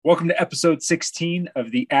Welcome to episode 16 of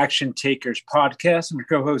the Action Takers podcast. I'm your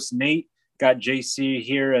co-host, Nate. Got JC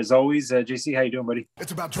here as always. JC, how you doing, buddy?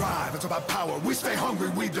 It's about drive. It's about power. We stay hungry.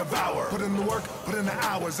 We devour. Put in the work. Put in the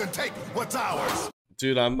hours, and take what's ours.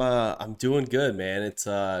 Dude, I'm doing good, man. It's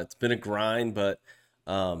been a grind, but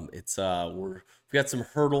we've got some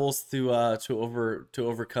hurdles to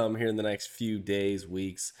overcome here in the next few days,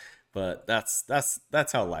 weeks. But that's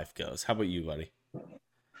how life goes. How about you, buddy?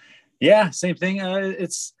 Yeah, same thing.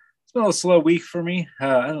 It's been a little slow week for me.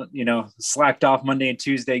 Slacked off Monday and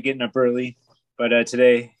Tuesday, getting up early. But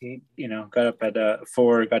today, got up at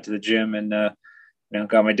 4, got to the gym, and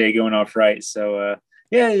got my day going off right. So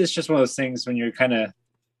it's just one of those things when you're kind of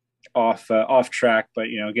off track, but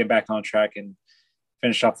get back on track and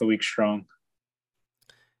finish off the week strong.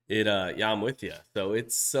 I'm with you.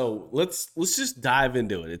 So let's just dive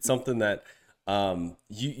into it. It's something that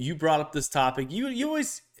you brought up this topic. You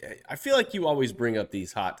always, I feel like you always bring up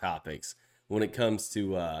these hot topics when it comes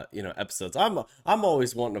to episodes. I'm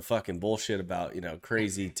always wanting to fucking bullshit about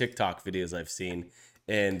crazy TikTok videos I've seen,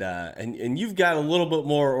 and you've got a little bit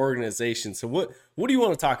more organization. So what do you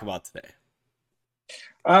want to talk about today?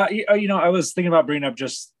 I was thinking about bringing up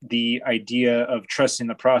just the idea of trusting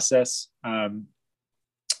the process.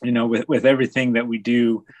 With everything that we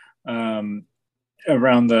do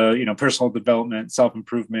around the personal development,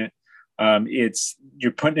 self-improvement, it's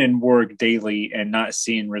you're putting in work daily and not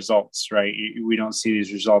seeing results, right? We don't see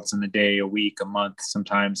these results in a day, a week, a month,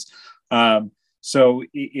 sometimes. So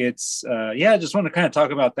it's I just want to kind of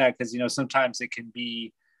talk about that because sometimes it can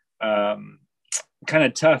be kind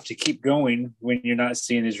of tough to keep going when you're not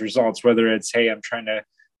seeing these results. Whether it's, hey, I'm trying to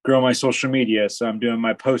grow my social media, so I'm doing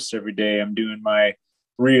my posts every day, I'm doing my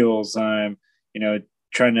reels, I'm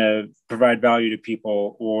trying to provide value to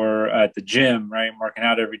people, or at the gym, right? I'm working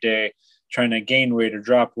out every day, trying to gain weight or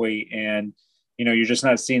drop weight. And, you're just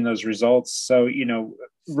not seeing those results. So,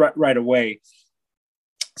 right away.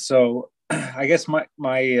 So I guess my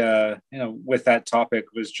with that topic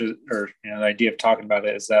was just, the idea of talking about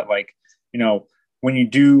it is that when you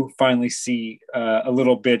do finally see a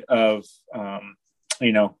little bit of,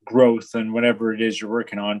 growth and whatever it is you're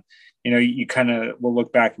working on, you kind of will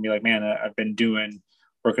look back and be like, man, I've been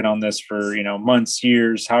working on this for, months,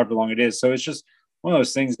 years, however long it is. So it's just one of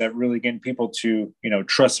those things that really getting people to,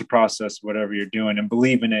 trust the process, whatever you're doing, and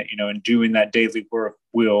believe in it, and doing that daily work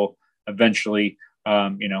will eventually,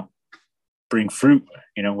 bring fruit,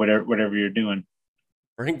 whatever you're doing.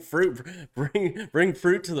 Bring fruit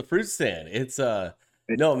to the fruit stand. It's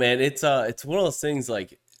no, man, it's one of those things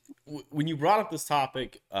like when you brought up this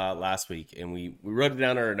topic last week and we wrote it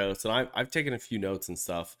down in our notes, and I've taken a few notes and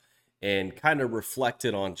stuff and kind of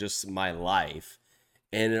reflected on just my life.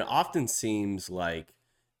 And it often seems like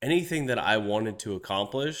anything that I wanted to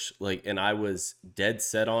accomplish, and I was dead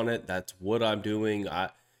set on it, that's what I'm doing. I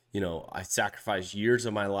sacrificed years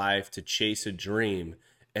of my life to chase a dream.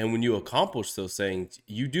 And when you accomplish those things,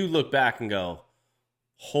 you do look back and go,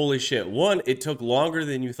 holy shit. One, it took longer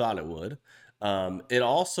than you thought it would.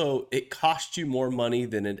 It cost you more money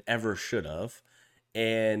than it ever should have.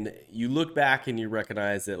 And you look back and you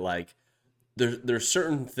recognize that there's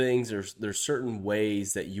certain things, there's certain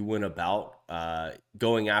ways that you went about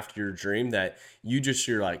going after your dream that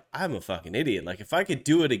you're like, I'm a fucking idiot. Like if I could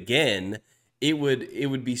do it again, it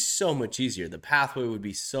would be so much easier. The pathway would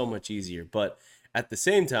be so much easier. But at the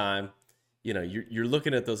same time, you're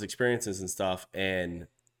looking at those experiences and stuff, and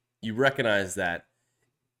you recognize that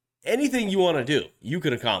anything you want to do, you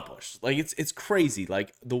can accomplish. Like it's crazy.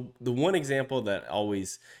 Like the one example that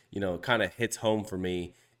always, kind of hits home for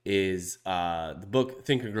me is the book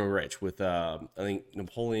Think and Grow Rich with I think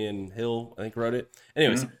Napoleon Hill, I think, wrote it.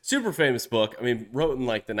 Anyways, super famous book. I mean, wrote in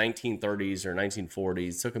like the 1930s or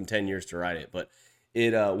 1940s. Took him 10 years to write it, but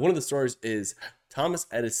it one of the stories is Thomas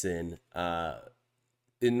Edison.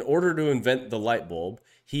 In order to invent the light bulb,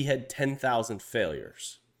 he had 10,000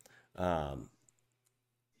 failures.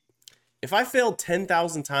 If I failed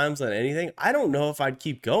 10,000 times on anything, I don't know if I'd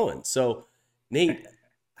keep going. So, Nate,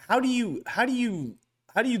 how do you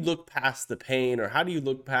look past the pain, or how do you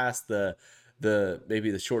look past the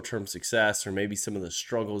maybe the short-term success, or maybe some of the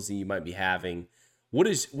struggles that you might be having? What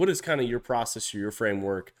is kind of your process or your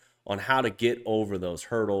framework on how to get over those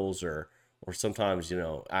hurdles, or sometimes,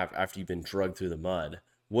 after you've been dragged through the mud?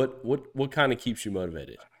 What kind of keeps you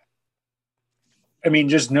motivated? I mean,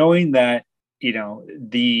 just knowing that,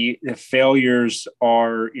 the failures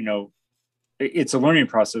are, it's a learning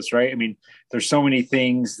process, right? I mean, there's so many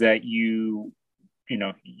things that you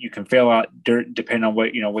can fail out depending on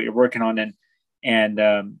what you're working on. I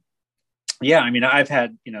mean, I've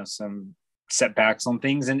had, some setbacks on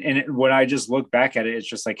things. When I just look back at it, it's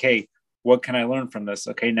just like, hey, what can I learn from this?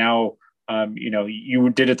 Okay, now, you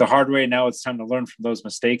did it the hard way. Now it's time to learn from those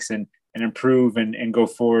mistakes and improve and go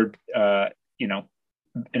forward,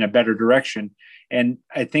 in a better direction. And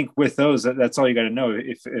I think with those, that's all you got to know.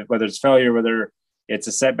 If whether it's failure, whether it's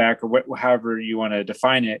a setback, or however you want to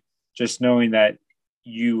define it, just knowing that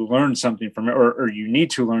you learn something from it, or you need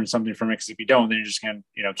to learn something from it. Because if you don't, then you're just going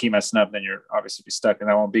to, keep messing up. Then you're obviously be stuck, and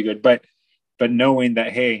that won't be good. But knowing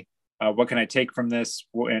that, hey, what can I take from this,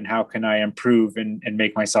 and how can I improve and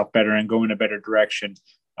make myself better and go in a better direction,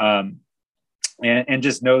 and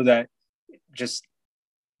just know that just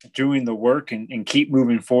doing the work and keep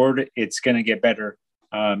moving forward, it's going to get better.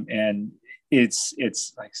 And it's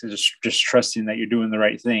like I said, just trusting that you're doing the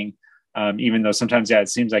right thing. Even though sometimes, it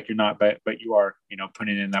seems like you're not, but you are,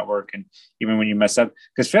 putting in that work. And even when you mess up,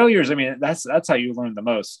 because failures, I mean, that's how you learn the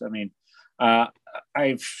most. I mean, I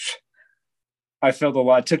failed a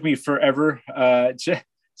lot. It took me forever.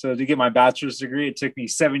 So to get my bachelor's degree, it took me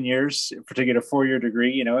 7 years to get a 4-year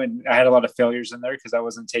degree, and I had a lot of failures in there because I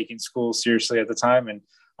wasn't taking school seriously at the time. And,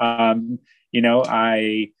 I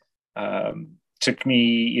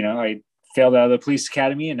failed out of the police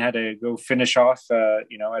academy and had to go finish off, at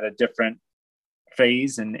a different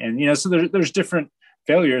phase. And so there's different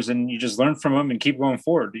failures, and you just learn from them and keep going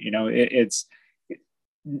forward. It's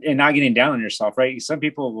and not getting down on yourself, right? Some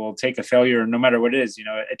people will take a failure, no matter what it is,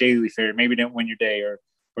 a daily failure, maybe didn't win your day, or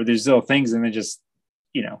there's little things, and they just,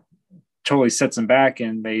 totally sets them back,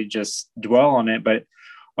 and they just dwell on it. But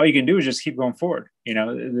all you can do is just keep going forward.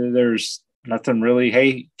 There's nothing really,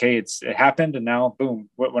 hey, okay, it happened, and now boom,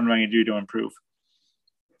 what am I going to do to improve?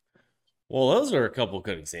 Well, those are a couple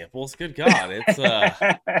good examples. Good God. It's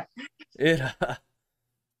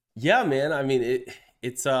yeah, man. I mean,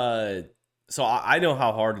 it's so I know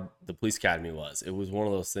how hard the police academy was. It was one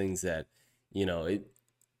of those things that,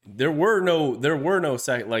 there were no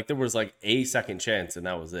second, like there was like a second chance, and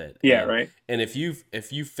that was it. Yeah. Right. And if you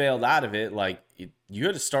failed out of it, like you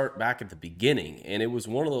had to start back at the beginning. And it was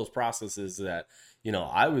one of those processes that,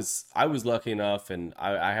 I was lucky enough, and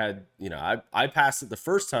I had, I passed it the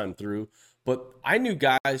first time through, but I knew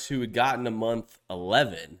guys who had gotten a month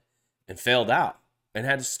 11 and failed out and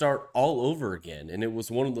had to start all over again. And it was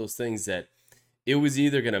one of those things that it was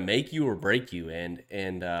either going to make you or break you.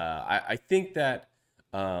 And I think that,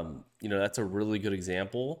 that's a really good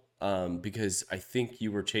example, because I think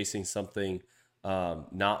you were chasing something,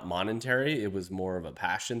 not monetary. It was more of a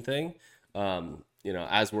passion thing.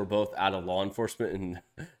 As we're both out of law enforcement and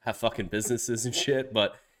have fucking businesses and shit,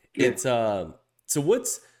 but it's, so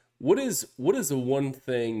what is the one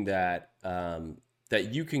thing that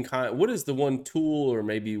you can what is the one tool or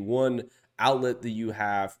maybe one outlet that you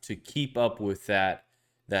have to keep up with that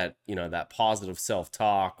positive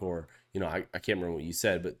self-talk, or, I can't remember what you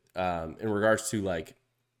said, but, in regards to like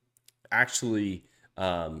actually,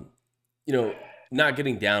 not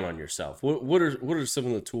getting down on yourself. What are some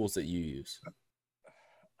of the tools that you use?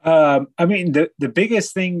 I mean, the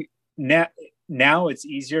biggest thing now it's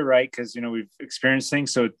easier, right? Because, we've experienced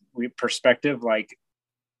things. So perspective, like,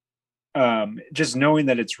 just knowing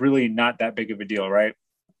that it's really not that big of a deal, right?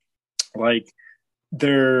 Like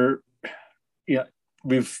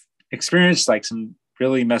we've experienced like some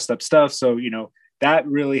really messed up stuff. So, that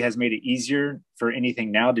really has made it easier for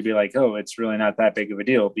anything now to be like, oh, it's really not that big of a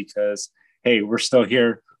deal, because, hey, we're still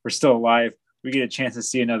here. We're still alive. We get a chance to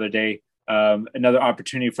see another day, another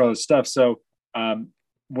opportunity for all this stuff. So,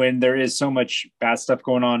 when there is so much bad stuff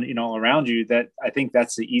going on, all around you, that I think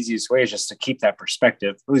that's the easiest way, is just to keep that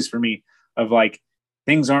perspective, at least for me, of like,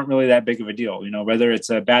 things aren't really that big of a deal, whether it's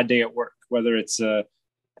a bad day at work, whether it's a,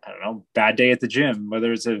 bad day at the gym,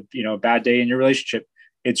 whether it's a, bad day in your relationship.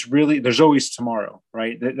 It's really, there's always tomorrow,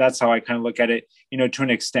 right? That's how I kind of look at it, to an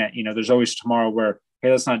extent. There's always tomorrow where,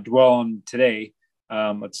 hey, let's not dwell on today.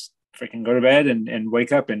 Let's freaking go to bed and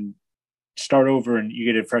wake up and start over, and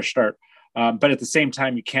you get a fresh start. But at the same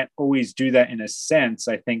time, you can't always do that in a sense,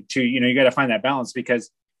 I think, too. You got to find that balance, because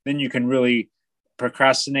then you can really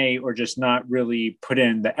procrastinate or just not really put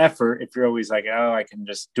in the effort if you're always like, oh, I can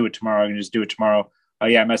just do it tomorrow. I can just do it tomorrow. Oh,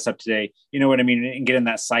 yeah, I messed up today. You know what I mean? And get in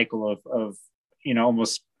that cycle of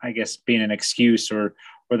almost, I guess, being an excuse or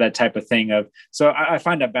that type of thing of. So I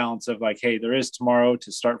find that balance of like, hey, there is tomorrow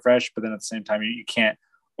to start fresh, but then at the same time, you can't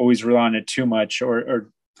always rely on it too much, or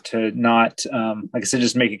to not, like I said,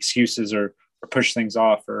 just make excuses or push things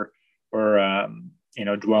off or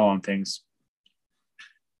dwell on things.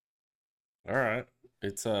 All right.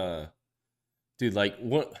 It's, dude, like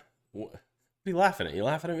what are you laughing at? You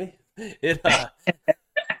laughing at me?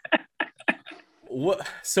 What?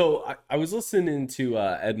 So I was listening to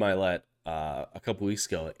Ed Milet a couple weeks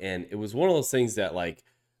ago, and it was one of those things that, like,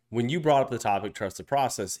 when you brought up the topic, trust the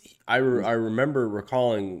process, I remember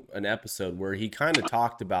recalling an episode where he kind of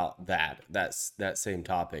talked about that same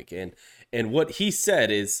topic, and what he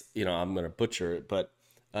said is, I'm going to butcher it, but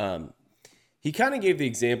he kind of gave the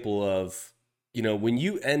example of, when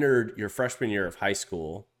you entered your freshman year of high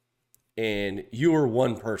school and you were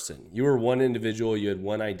one person, you were one individual, you had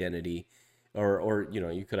one identity, or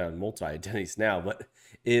you could have multi identities now, but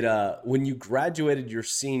when you graduated your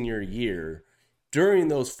senior year, during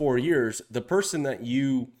those 4 years, the person that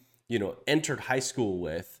you entered high school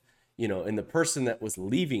with, and the person that was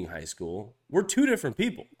leaving high school were two different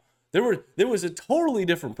people. There was a totally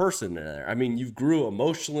different person in there. I mean, you grew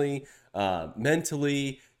emotionally,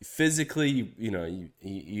 mentally, physically. You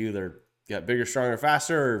either got bigger, stronger,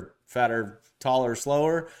 faster, or fatter, taller,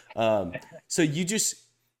 slower. So you just,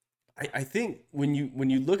 I think when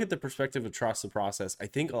you look at the perspective of trust the process, I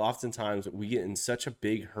think oftentimes we get in such a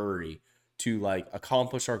big hurry to like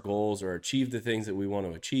accomplish our goals or achieve the things that we want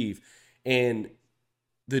to achieve, and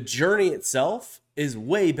the journey itself is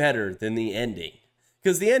way better than the ending.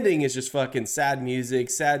 Because the ending is just fucking sad music,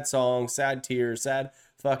 sad songs, sad tears, sad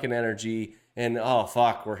fucking energy, and oh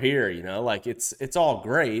fuck, we're here, like it's all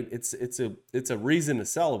great. It's a reason to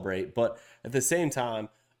celebrate, but at the same time,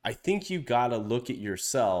 I think you gotta look at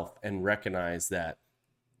yourself and recognize that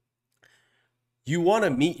you want to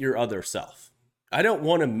meet your other self. I don't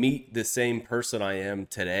want to meet the same person I am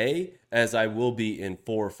today as I will be in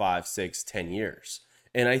 4, 5, 6, 10 years.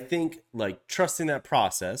 And I think like trusting that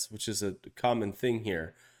process, which is a common thing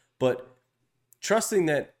here, but trusting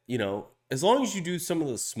that, as long as you do some of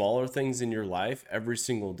the smaller things in your life every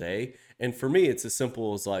single day. And for me, it's as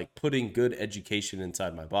simple as like putting good education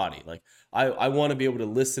inside my body. Like I want to be able to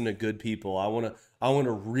listen to good people. I want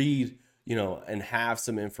to read, and have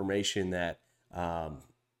some information that,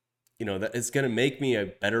 that is going to make me a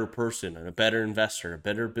better person and a better investor, a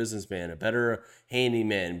better businessman, a better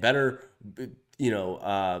handyman, better,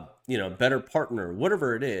 better partner,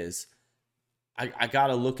 whatever it is. I got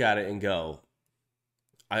to look at it and go,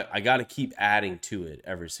 I got to keep adding to it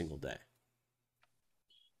every single day.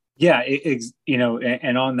 Yeah.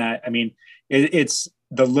 And on that, I mean, it's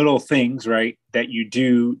the little things, right, that you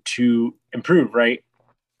do to improve, right?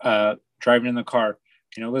 Driving in the car,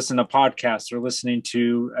 listen to podcasts or listening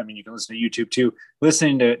to, I mean, you can listen to YouTube too,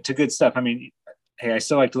 listening to good stuff. I mean, hey, I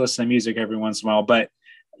still like to listen to music every once in a while, but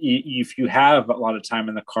if you have a lot of time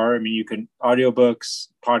in the car, I mean, you can audiobooks,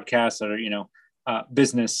 podcasts that are,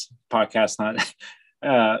 business podcasts, not,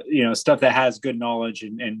 stuff that has good knowledge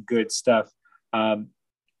and good stuff, to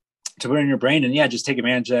put in your brain, and just take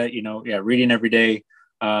advantage of that, reading every day.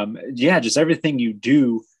 Just everything you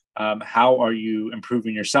do. How are you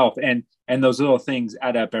improving yourself? And those little things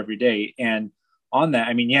add up every day. And on that,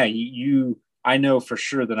 I mean, I know for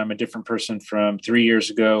sure that I'm a different person from 3 years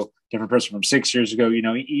ago, different person from 6 years ago,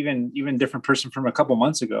 even different person from a couple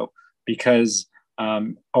months ago, because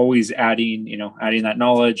always adding that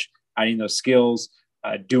knowledge, adding those skills,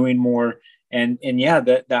 doing more. And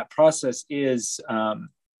that process is,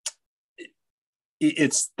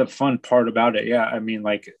 it's the fun part about it. Yeah. I mean,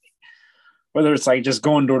 like, whether it's like just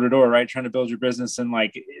going door to door, right, trying to build your business and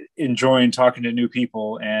like enjoying talking to new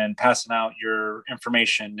people and passing out your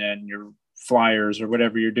information and your flyers or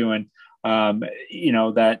whatever you're doing,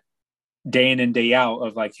 that day in and day out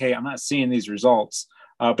of like, hey, I'm not seeing these results,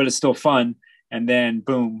 but it's still fun. And then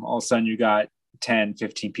boom, all of a sudden you got 10,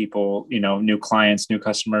 15 people, new clients, new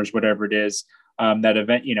customers, whatever it is. That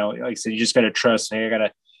event, like I said, you just got to trust, hey, I got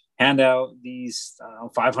to hand out these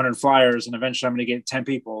 500 flyers and eventually I'm going to get 10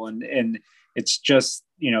 people. And it's just,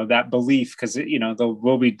 that belief, because, there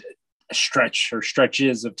will be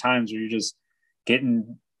stretches of times where you're just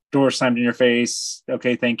getting doors slammed in your face.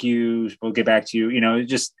 Okay, thank you. We'll get back to you.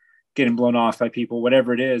 Just getting blown off by people,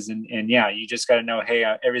 whatever it is. And you just got to know, hey,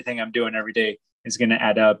 everything I'm doing every day is going to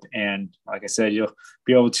add up. And like I said, you'll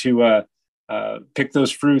be able to pick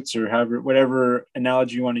those fruits, or whatever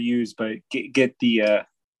analogy you want to use, but get the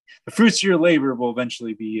fruits of your labor will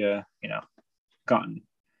eventually be, gotten.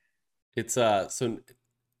 It's so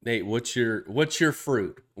Nate, what's your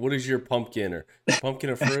fruit? What is your pumpkin or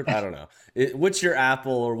a fruit? I don't know. What's your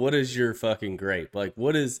apple, or what is your fucking grape? Like,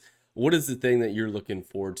 what is the thing that you're looking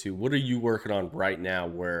forward to? What are you working on right now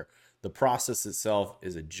where the process itself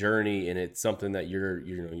is a journey and it's something that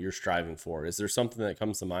you're striving for? Is there something that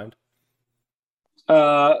comes to mind?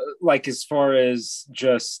 Like as far as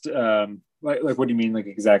just like what do you mean, like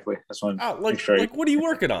exactly? That's one. Like what are you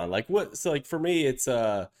working on? Like what? So like for me, it's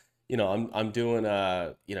I'm doing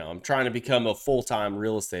I'm trying to become a full-time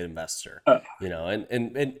real estate investor.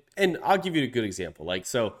 And I'll give you a good example. Like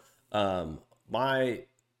so, My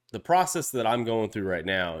the process that I'm going through right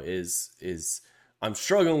now is I'm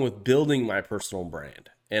struggling with building my personal brand,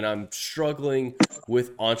 and I'm struggling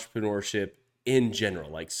with entrepreneurship in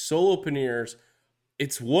general. Like solopreneurs,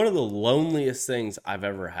 it's one of the loneliest things I've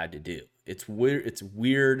ever had to do. It's weird. It's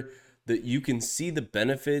weird that you can see the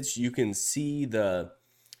benefits, you can see the,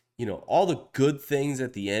 all the good things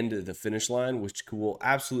at the end of the finish line, which will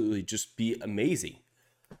absolutely just be amazing.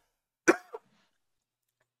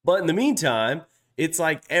 But in the meantime, it's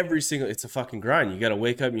like it's a fucking grind. You got to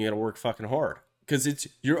wake up and you got to work fucking hard because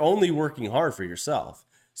you're only working hard for yourself.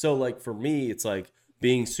 So like for me, it's like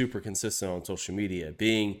being super consistent on social media,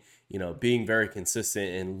 being very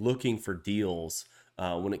consistent and looking for deals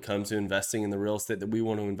when it comes to investing in the real estate that we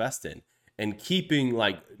want to invest in, and keeping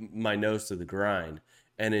like my nose to the grind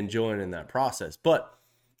and enjoying in that process. But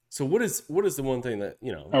so what is the one thing that,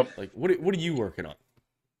 like what are you working on?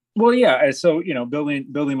 Well, yeah. So,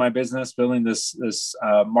 building my business, building this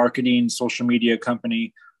marketing social media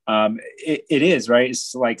company. It is right.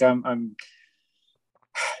 It's like I'm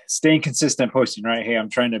staying consistent posting, right? Hey, I'm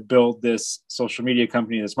trying to build this social media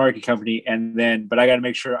company, this marketing company, but I got to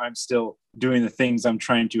make sure I'm still doing the things I'm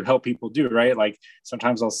trying to help people do, right? Like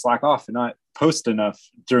sometimes I'll slack off and not post enough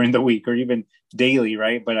during the week or even daily,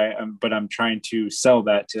 right? But I'm trying to sell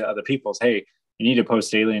that to other people. Hey, you need to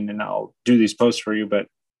post daily, and then I'll do these posts for you. But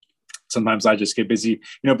sometimes I just get busy,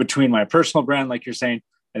 between my personal brand, like you're saying,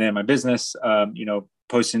 and then my business,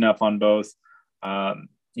 posting up on both. I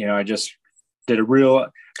just did a reel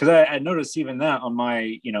because I noticed even that on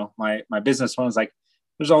my, my business one is like,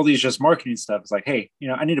 there's all these just marketing stuff. It's like, hey,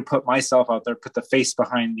 I need to put myself out there, put the face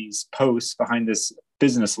behind these posts, behind this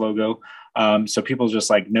business logo. So people just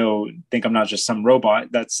like think I'm not just some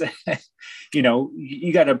robot. That's,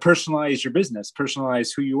 you got to personalize your business,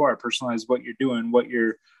 personalize who you are, personalize what you're doing, what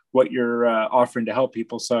you're offering to help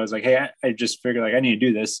people. So I was like, hey, I just figured like I need to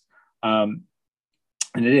do this.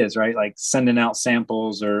 And it is right. Like sending out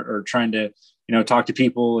samples or trying to, talk to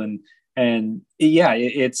people and yeah,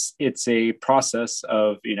 it's a process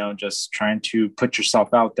of, just trying to put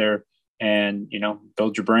yourself out there and,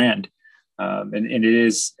 build your brand. And it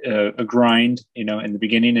is a grind, in the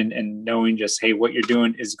beginning and knowing just, hey, what you're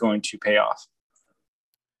doing is going to pay off.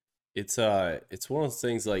 It's one of those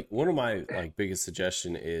things. Like one of my like biggest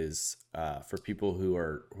suggestion is for people who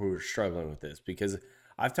are struggling with this, because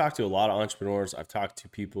I've talked to a lot of entrepreneurs. I've talked to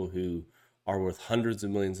people who are worth hundreds of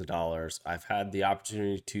millions of dollars. I've had the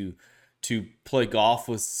opportunity to play golf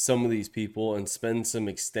with some of these people and spend some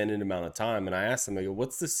extended amount of time. And I asked them, I go,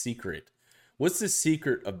 what's the secret? What's the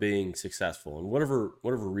secret of being successful in whatever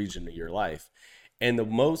region of your life? And the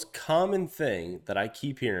most common thing that I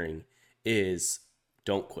keep hearing is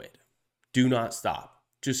don't quit. Do not stop.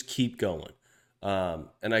 Just keep going.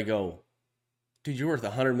 And I go, dude, you're worth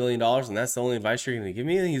 $100 million and that's the only advice you're going to give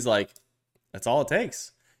me? And he's like, that's all it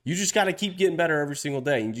takes. You just got to keep getting better every single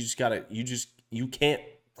day. And you can't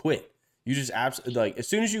quit. You just absolutely, like, as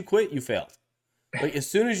soon as you quit, you failed. Like as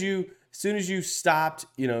soon as you stopped,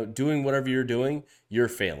 doing whatever you're doing, you're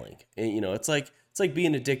failing. And, it's like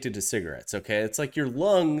being addicted to cigarettes. Okay. It's like your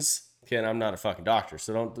lungs. Okay, and I'm not a fucking doctor,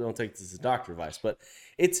 so don't take this as doctor advice. But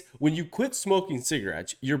it's when you quit smoking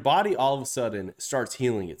cigarettes, your body all of a sudden starts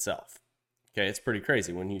healing itself. Okay, it's pretty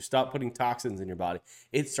crazy. When you stop putting toxins in your body,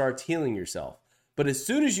 it starts healing yourself. But as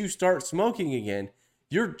soon as you start smoking again,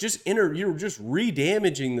 you're just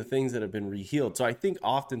re-damaging the things that have been re-healed. So I think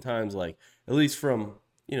oftentimes, like at least from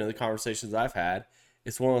the conversations I've had,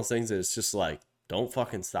 it's one of those things that it's just like, don't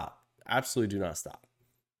fucking stop. Absolutely do not stop.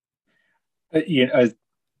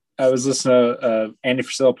 I was listening to Andy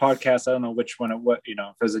Frisella podcast. I don't know which one if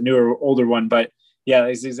it was a newer or older one, but yeah,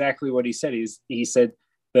 it's exactly what he said. He said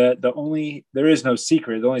there is no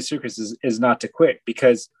secret. The only secret is not to quit,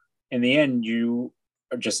 because in the end you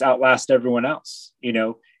just outlast everyone else,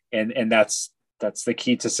 and that's the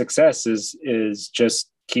key to success is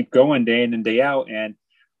just keep going day in and day out, and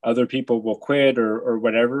other people will quit or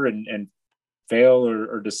whatever and fail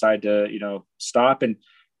or decide to, stop. And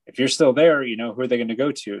if you're still there, who are they going to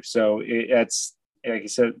go to? So it's like you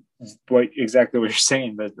said, exactly what you're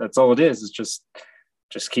saying, but that's all it is just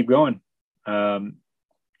keep going. And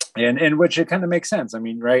which it kind of makes sense. I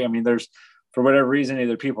mean, right. I mean, there's, for whatever reason,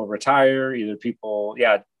 either people retire, either people,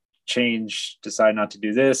 change, decide not to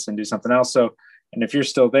do this and do something else. So, and if you're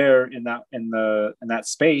still there in that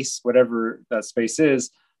space, whatever that space is,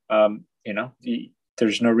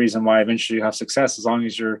 there's no reason why eventually you have success, as long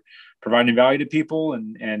as you're providing value to people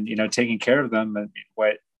and taking care of them. And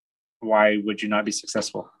why would you not be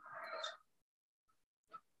successful?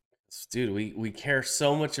 Dude, we care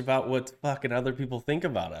so much about what fucking other people think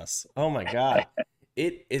about us. Oh my God.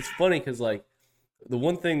 it's funny because like the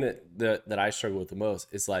one thing that I struggle with the most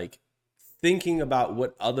is like thinking about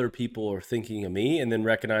what other people are thinking of me and then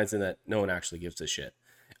recognizing that no one actually gives a shit.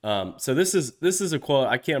 So this is a quote.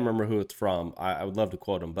 I can't remember who it's from. I would love to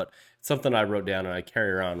quote him, but it's something I wrote down and I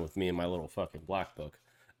carry around with me in my little fucking black book.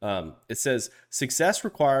 It says success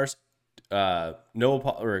requires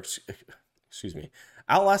excuse me.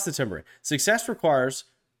 Outlast the temporary. Success requires.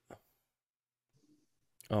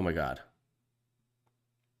 Oh my god.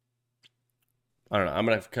 I don't know. I'm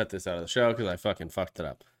gonna have to cut this out of the show because I fucking fucked it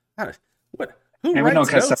up. What? Who and writes we don't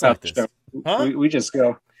cut stuff like out this? the show. Huh? We just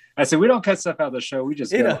go. I said we don't cut stuff out of the show. We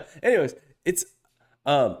just go. Anyways, it's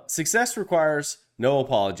success requires no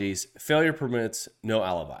apologies. Failure permits no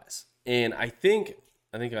alibis. And I think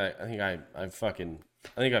I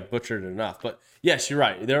butchered it enough. But yes, you're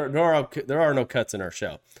right. There are no cuts in our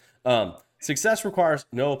show. Success requires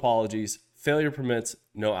no apologies. Failure permits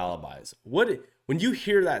no alibis. When you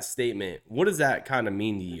hear that statement, what does that kind of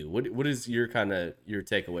mean to you? What is your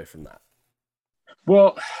takeaway from that?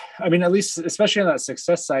 Well, I mean, at least, especially on that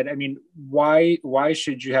success side, I mean, why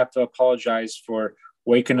should you have to apologize for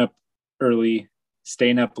waking up early,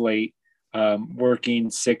 staying up late, working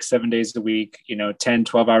 6-7 days a week, 10,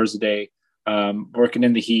 12 hours a day, working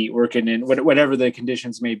in the heat, working in whatever the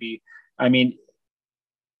conditions may be. I mean,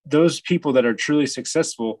 those people that are truly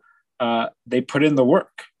successful, they put in the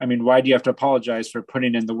work. I mean, why do you have to apologize for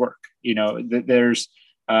putting in the work? There's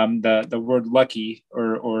the word lucky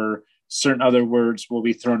or certain other words will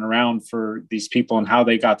be thrown around for these people and how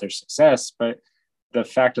they got their success. But the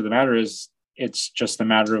fact of the matter is it's just a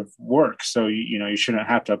matter of work. So, you shouldn't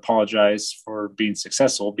have to apologize for being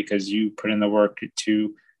successful because you put in the work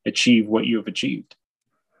to achieve what you have achieved.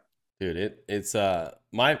 Dude, it's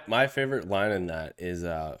my favorite line in that is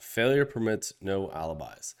failure permits no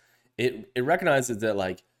alibis. It recognizes that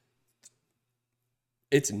like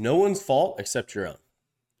it's no one's fault except your own.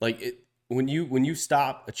 Like when you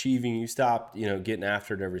stop achieving, you stop, getting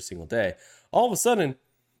after it every single day, all of a sudden,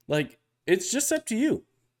 like it's just up to you.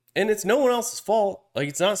 And it's no one else's fault. Like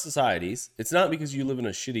it's not society's. It's not because you live in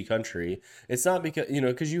a shitty country. It's not because,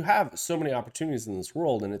 because you have so many opportunities in this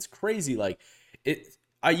world and it's crazy. Like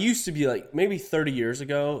I used to be like maybe 30, 40 years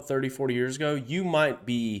ago, you might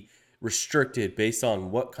be restricted based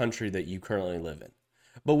on what country that you currently live in.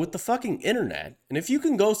 But with the fucking internet, and if you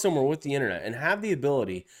can go somewhere with the internet and have the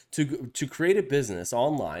ability to create a business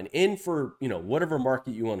online in for, whatever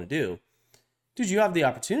market you want to do, dude, you have the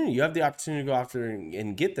opportunity. You have the opportunity to go after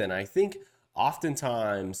and get that. And I think I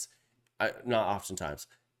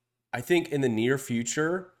think in the near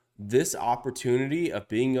future, this opportunity of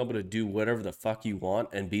being able to do whatever the fuck you want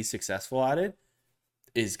and be successful at it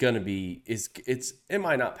is going to be, it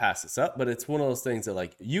might not pass us up, but it's one of those things that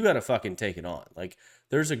like, you got to fucking take it on. Like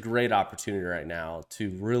there's a great opportunity right now to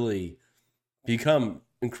really become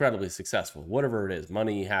incredibly successful, whatever it is,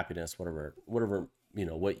 money, happiness, whatever,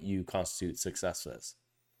 what you constitute success as.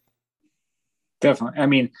 Definitely. I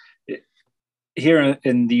mean, here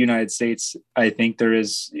in the United States, I think there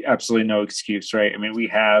is absolutely no excuse, right? I mean, we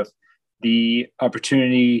have the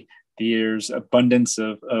opportunity, there's abundance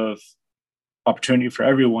of opportunity for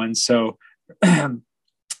everyone. So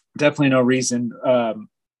definitely no reason,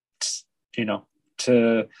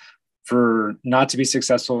 for not to be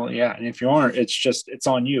successful. Yeah. And if you aren't, it's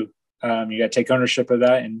on you. You got to take ownership of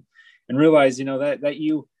that and realize, that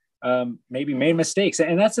you maybe made mistakes.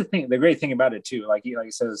 And that's the thing, the great thing about it too. Like you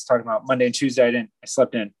said, I was talking about Monday and Tuesday. I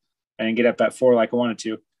slept in. I didn't get up at 4 like I wanted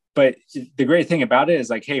to. But the great thing about it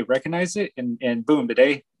is like, hey, recognize it and boom,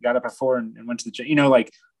 today got up at 4 and went to the gym.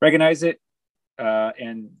 Like recognize it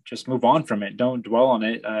and just move on from it. Don't dwell on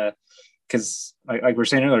it because like we were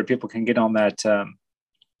saying earlier, people can get on that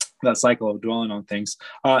that cycle of dwelling on things.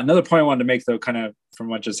 Another point I wanted to make though, kind of from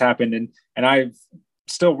what just happened, and I've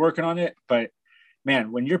still working on it, but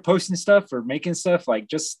man, when you're posting stuff or making stuff, like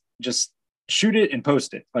just shoot it and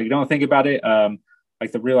post it. Like don't think about it.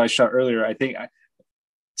 Like the reel I shot earlier, I think I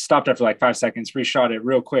stopped after like 5 seconds, reshot it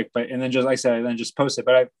real quick, and then just like I said, then just post it.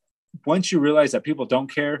 But once you realize that people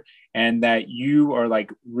don't care and that you are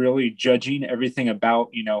like really judging everything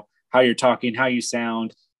about, how you're talking, how you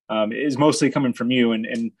sound, is mostly coming from you.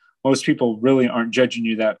 And most people really aren't judging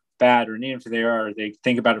you that bad, or even if they are, they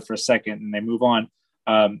think about it for a second and they move on.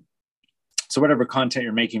 So whatever content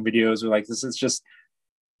you're making, videos or like this, is just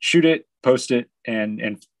shoot it, post it,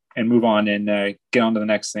 and move on and get on to the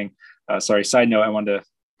next thing. Sorry, side note, I wanted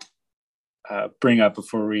to bring up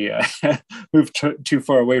before we move too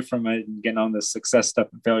far away from it and getting on the success stuff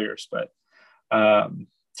and failures. But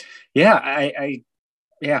yeah, I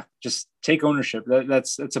yeah, just take ownership.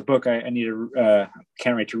 That's a book I need to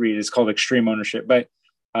can't wait to read. It's called Extreme Ownership. But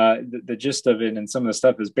the gist of it and some of the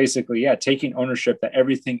stuff is basically, yeah, taking ownership that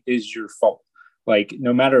everything is your fault. Like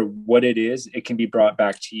no matter what it is, it can be brought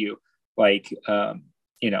back to you. Like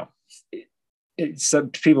you know, some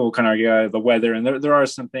people will kind of argue the weather, and there are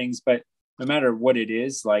some things, but no matter what it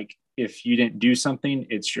is, like if you didn't do something,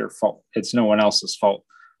 it's your fault. It's no one else's fault.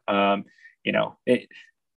 Um, it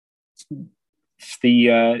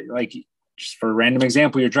the like just for a random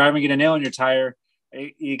example, you're driving, get a nail in your tire.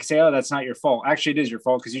 You can say, "Oh, that's not your fault." Actually, it is your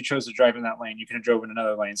fault because you chose to drive in that lane. You could have drove in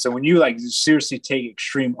another lane. So when you like seriously take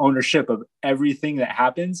extreme ownership of everything that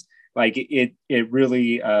happens, like it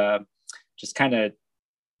really just kind of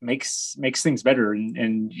makes things better,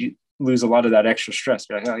 and you lose a lot of that extra stress.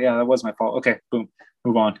 Be like, "Oh yeah, that was my fault." Okay, boom,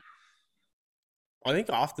 move on. I think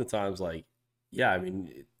oftentimes, like, yeah, I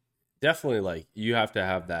mean, definitely, like, you have to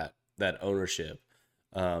have that ownership.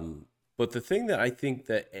 But the thing that I think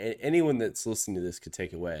that anyone that's listening to this could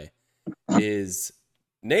take away is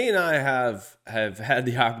Nate and I have had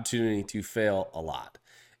the opportunity to fail a lot,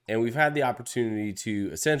 and we've had the opportunity to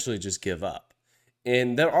essentially just give up.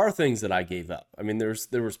 And there are things that I gave up. I mean,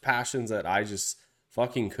 there was passions that I just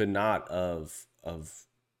fucking could not of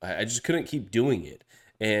I just couldn't keep doing it,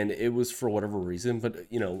 and it was for whatever reason. But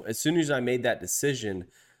as soon as I made that decision,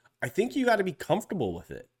 I think you got to be comfortable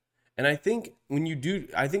with it. And I think when you do,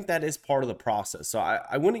 I think that is part of the process. So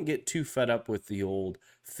I wouldn't get too fed up with the old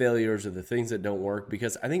failures or the things that don't work,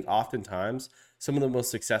 because I think oftentimes some of the most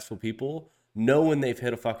successful people know when they've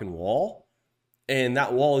hit a fucking wall, and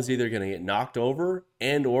that wall is either going to get knocked over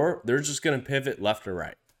and or they're just going to pivot left or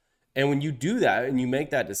right. And when you do that and you make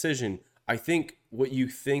that decision, I think what you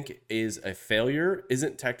think is a failure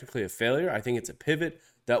isn't technically a failure. I think it's a pivot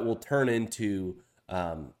that will turn into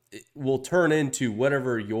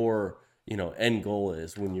whatever your end goal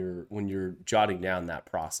is when you're jotting down that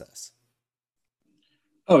process.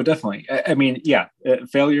 Oh, definitely. I mean, yeah,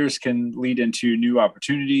 failures can lead into new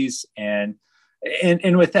opportunities, and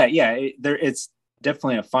with that, yeah, it's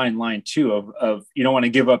definitely a fine line too of you don't want to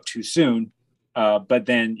give up too soon, but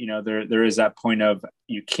then there is that point of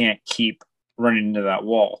you can't keep running into that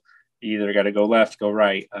wall. You either got to go left, go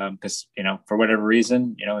right, because for whatever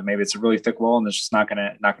reason, maybe it's a really thick wall and it's just not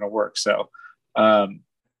gonna work. So,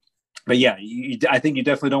 but yeah, I think you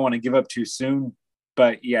definitely don't want to give up too soon.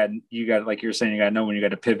 But yeah, you got, like you're saying, you got to know when you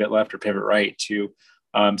got to pivot left or pivot right to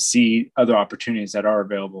see other opportunities that are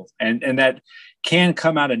available, and that can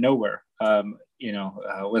come out of nowhere.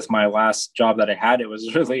 With my last job that I had, it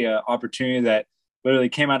was really an opportunity that literally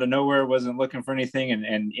came out of nowhere. Wasn't looking for anything,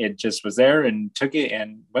 and it just was there, and took it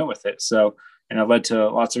and went with it. So, and it led to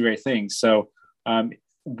lots of great things. So,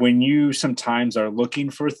 when you sometimes are looking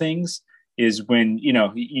for things, is when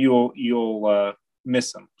you'll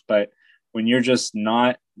miss them, but when you're just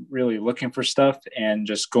not really looking for stuff and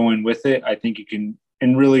just going with it, I think you can,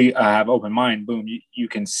 and really have open mind, boom, you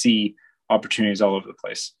can see opportunities all over the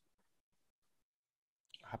place.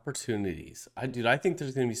 Opportunities. I think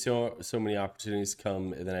there's going to be so many opportunities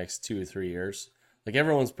come in the next 2 or 3 years. Like,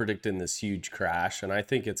 everyone's predicting this huge crash, and I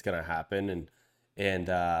think it's going to happen.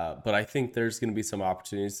 But I think there's going to be some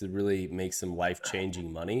opportunities to really make some life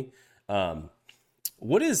changing money.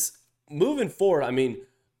 What is moving forward? I mean,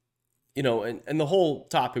 and the whole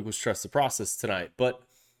topic was trust the process tonight, but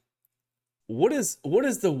what is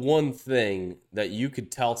the one thing that you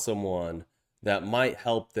could tell someone that might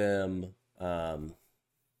help them,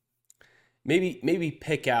 maybe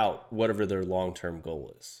pick out whatever their long-term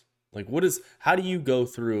goal is? Like, how do you go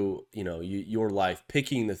through, your life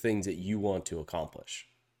picking the things that you want to accomplish?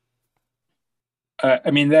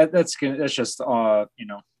 I mean, that's just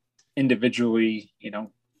individually,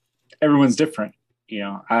 everyone's different.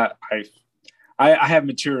 I have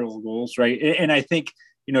material goals, right? And I think,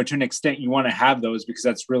 to an extent you want to have those because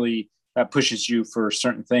that pushes you for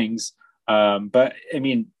certain things. But I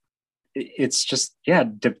mean, it's just, yeah,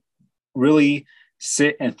 to really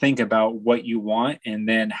sit and think about what you want and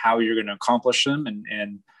then how you're going to accomplish them.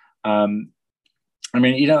 And I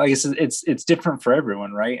mean, like I said, it's different for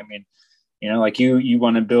everyone, right? I mean, like you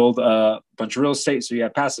want to build a bunch of real estate so you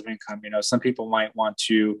have passive income. Some people might want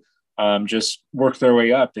to just work their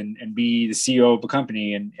way up and be the CEO of a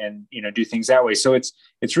company and do things that way. So it's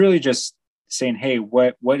really just saying, hey,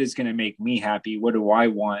 what is going to make me happy? What do I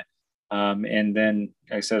want? And then,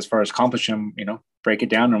 like I said, as far as accomplishing, break it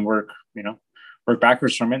down and work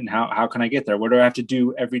backwards from it. And how can I get there? What do I have to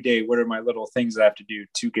do every day? What are my little things that I have to do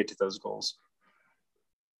to get to those goals?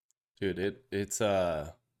 Dude, it's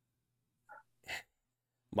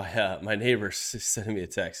my neighbor's sending me a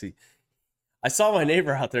text. I saw my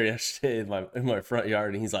neighbor out there yesterday in my front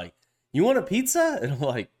yard, and he's like, "You want a pizza?" And I'm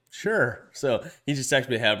like, "Sure." So he just texted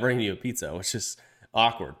me, "Hey, I'm bringing you a pizza," which is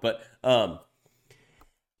awkward. But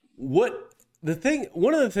what the thing,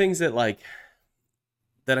 one of the things that like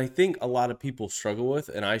that I think a lot of people struggle with,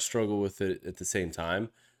 and I struggle with it at the same time,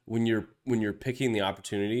 when you're picking the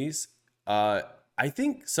opportunities, I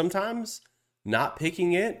think sometimes not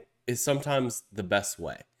picking it is sometimes the best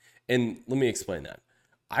way. And let me explain that.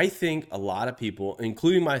 I think a lot of people,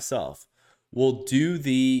 including myself, will do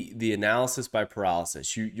the analysis by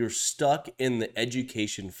paralysis. You're stuck in the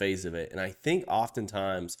education phase of it. And I think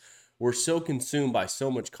oftentimes we're so consumed by so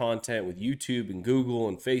much content with YouTube and Google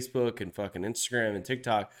and Facebook and fucking Instagram and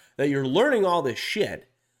TikTok that you're learning all this shit,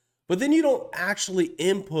 but then you don't actually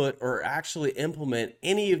input or actually implement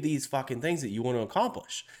any of these fucking things that you want to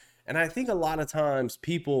accomplish. And I think a lot of times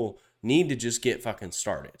people need to just get fucking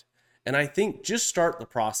started. And I think just start the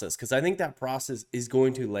process, because I think that process is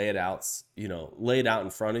going to lay it out, lay it out in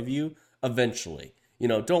front of you eventually.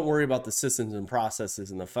 Don't worry about the systems and processes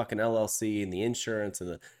and the fucking LLC and the insurance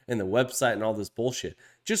and the website and all this bullshit.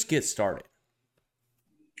 Just get started.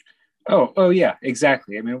 Oh yeah,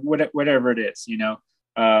 exactly. I mean, whatever it is,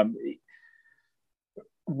 um,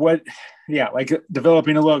 yeah, like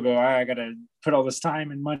developing a logo. I got to put all this time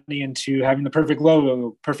and money into having the perfect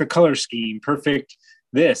logo, perfect color scheme, perfect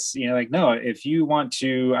this, like, no, if you want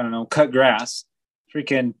to, I don't know, cut grass,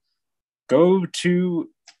 freaking go to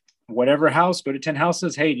whatever house, go to 10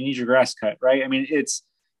 houses. Hey, do you need your grass cut? Right. I mean, is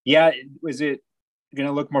it going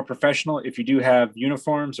to look more professional if you do have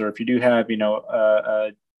uniforms, or if you do have,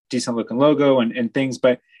 a decent looking logo and things?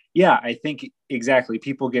 But yeah, I think exactly.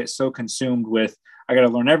 People get so consumed with, I got to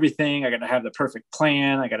learn everything. I got to have the perfect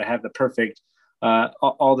plan. I got to have the perfect,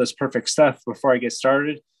 all this perfect stuff before I get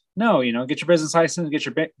started. No, get your business license, get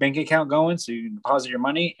your bank account going so you can deposit your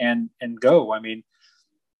money and go. I mean,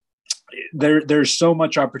 there's so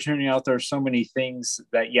much opportunity out there, so many things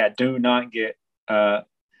that, yeah, do not get,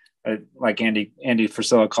 like Andy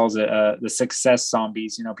Frisella calls it, the success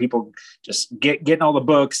zombies. People just getting all the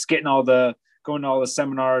books, going to all the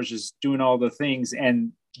seminars, just doing all the things,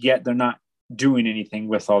 and yet they're not doing anything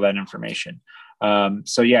with all that information.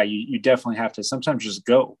 So yeah, you definitely have to sometimes just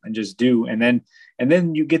go and just do, and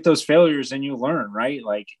then you get those failures and you learn, right?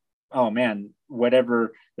 Like, oh man,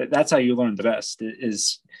 whatever. That's how you learn the best,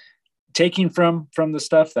 is taking from the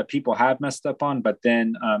stuff that people have messed up on. But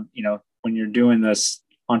then, when you're doing this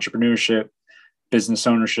entrepreneurship, business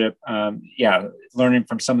ownership, yeah, learning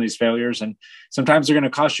from some of these failures, and sometimes they're going to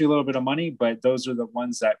cost you a little bit of money, but those are the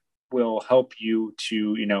ones that will help you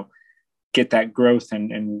to, get that growth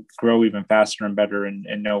and grow even faster and better, and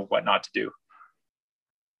know what not to do.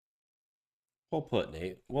 Well put,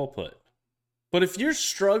 Nate. Well put. But if you're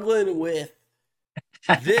struggling with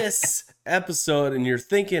this episode and you're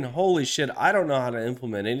thinking, holy shit, I don't know how to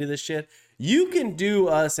implement any of this shit, you can do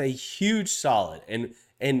us a huge solid.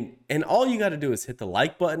 And all you got to do is hit the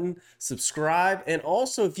like button, subscribe, and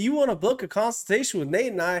also if you want to book a consultation with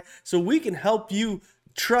Nate and I so we can help you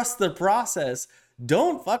trust the process,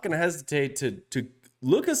 don't fucking hesitate to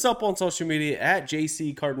look us up on social media at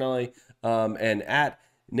JC Cardinelli, and at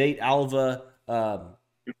Nate Alva.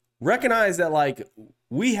 Recognize that, like,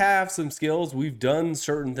 we have some skills. We've done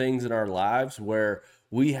certain things in our lives where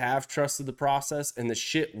we have trusted the process and the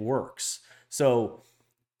shit works. So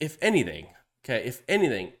if anything,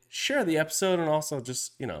 share the episode, and also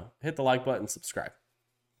just, hit the like button, subscribe.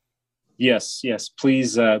 Yes.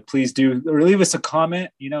 Please do, or leave us a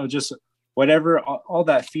comment, just whatever, all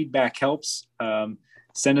that feedback helps.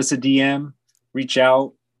 Send us a DM, reach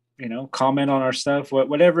out, comment on our stuff,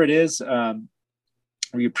 whatever it is.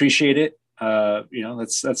 We appreciate it.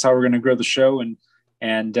 That's how we're going to grow the show,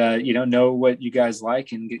 and know what you guys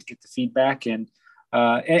like, and get the feedback. And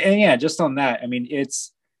yeah, just on that, I mean,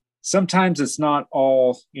 sometimes it's not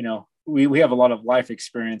all, we have a lot of life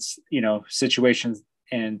experience, situations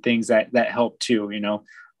and things that help too,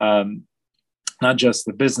 not just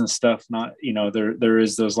the business stuff, not, there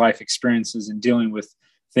is those life experiences and dealing with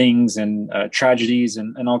things and tragedies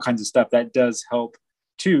and all kinds of stuff that does help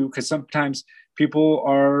too. Cause sometimes people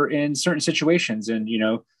are in certain situations, and,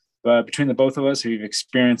 between the both of us, we've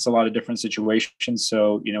experienced a lot of different situations.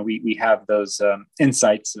 So, we have those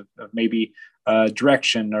insights of maybe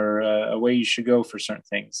direction or a way you should go for certain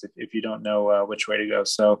things if you don't know which way to go.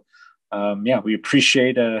 So, yeah, we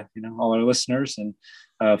appreciate, all our listeners and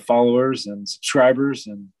followers and subscribers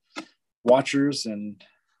and watchers and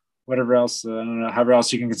whatever else, I don't know, however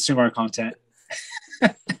else you can consume our content.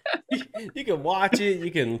 You can watch it.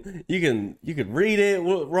 You can read it.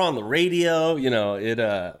 We're on the radio. You know it.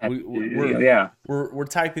 We're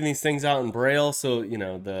typing these things out in Braille, so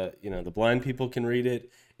the blind people can read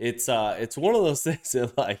it. It's one of those things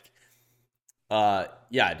that like,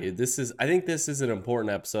 yeah, dude. I think this is an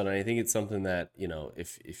important episode, and I think it's something that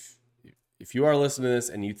if you are listening to this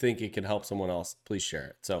and you think it can help someone else, please share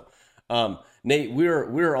it. So, Nate,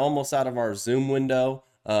 we're almost out of our Zoom window.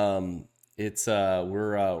 It's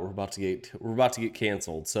we're about to get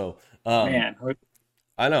canceled. So, man,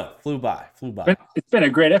 I know, flew by. It's been a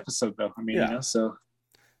great episode, though. I mean, so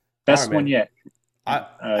best one yet.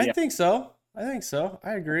 I think so.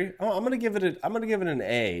 I agree. Oh, I'm gonna give it an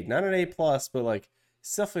A, not an A plus, but like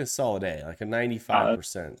it's definitely a solid A, like a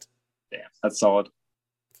 95%. Yeah, that's solid.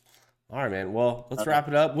 All right, man. Well, let's wrap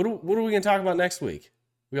it up. What are we gonna talk about next week?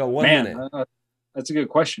 We got 1 minute. That's a good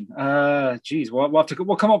question. Geez, we'll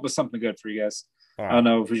come up with something good for you guys. Right. I don't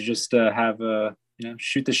know if we just have a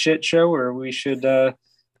shoot the shit show, or we should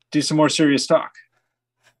do some more serious talk.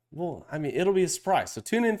 Well, I mean, it'll be a surprise. So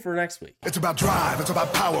tune in for next week. It's about drive. It's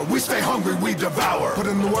about power. We stay hungry. We devour. Put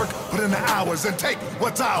in the work. Put in the hours, and take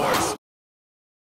what's ours.